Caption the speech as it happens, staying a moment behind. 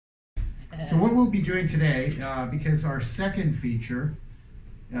So what we'll be doing today, because our second feature,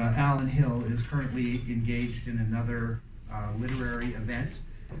 Alan Hill, is currently engaged in another literary event.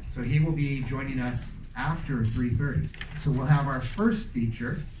 So he will be joining us after 3:30. So we'll have our first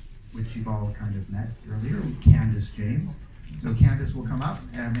feature, which you've all kind of met earlier, with Candace James. So Candace will come up,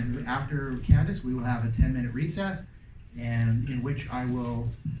 and then after Candace, we will have a 10-minute recess, and in which I will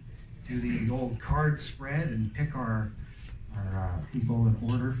do the old card spread and pick our people in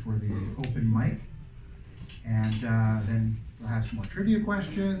order for the open mic. And then we'll have some more trivia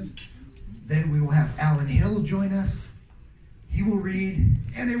questions. Then we will have Alan Hill join us. He will read,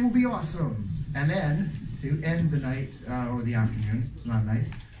 and it will be awesome. And then, to end the night, or the afternoon, it's not night,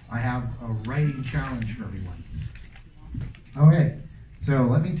 I have a writing challenge for everyone. Okay, so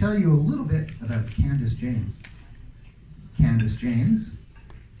let me tell you a little bit about Candace James. Candace James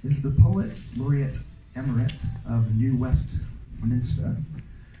is the Poet Laureate Emirate of New Westminster.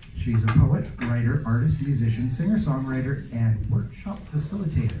 She's a poet, writer, artist, musician, singer-songwriter, and workshop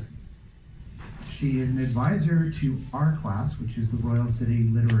facilitator. She is an advisor to our class, which is the Royal City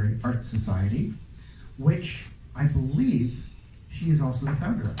Literary Arts Society, which I believe she is also the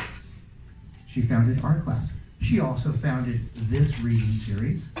founder of. She founded our class. She also founded this reading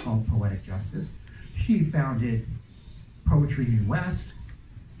series called Poetic Justice. She founded Poetry New West.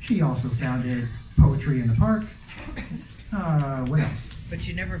 She also founded Poetry in the Park. What else? But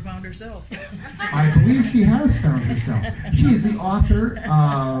she never found herself. I believe she has found herself. She is the author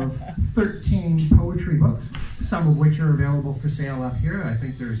of 13 poetry books, some of which are available for sale up here. I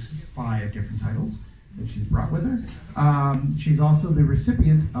think there's 5 different titles that she's brought with her. She's also the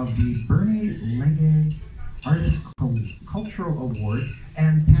recipient of the Bernie Legge Artist Cultural Award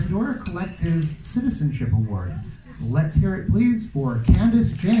and Pandora Collective's Citizenship Award. Let's hear it, please, for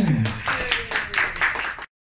Candace James.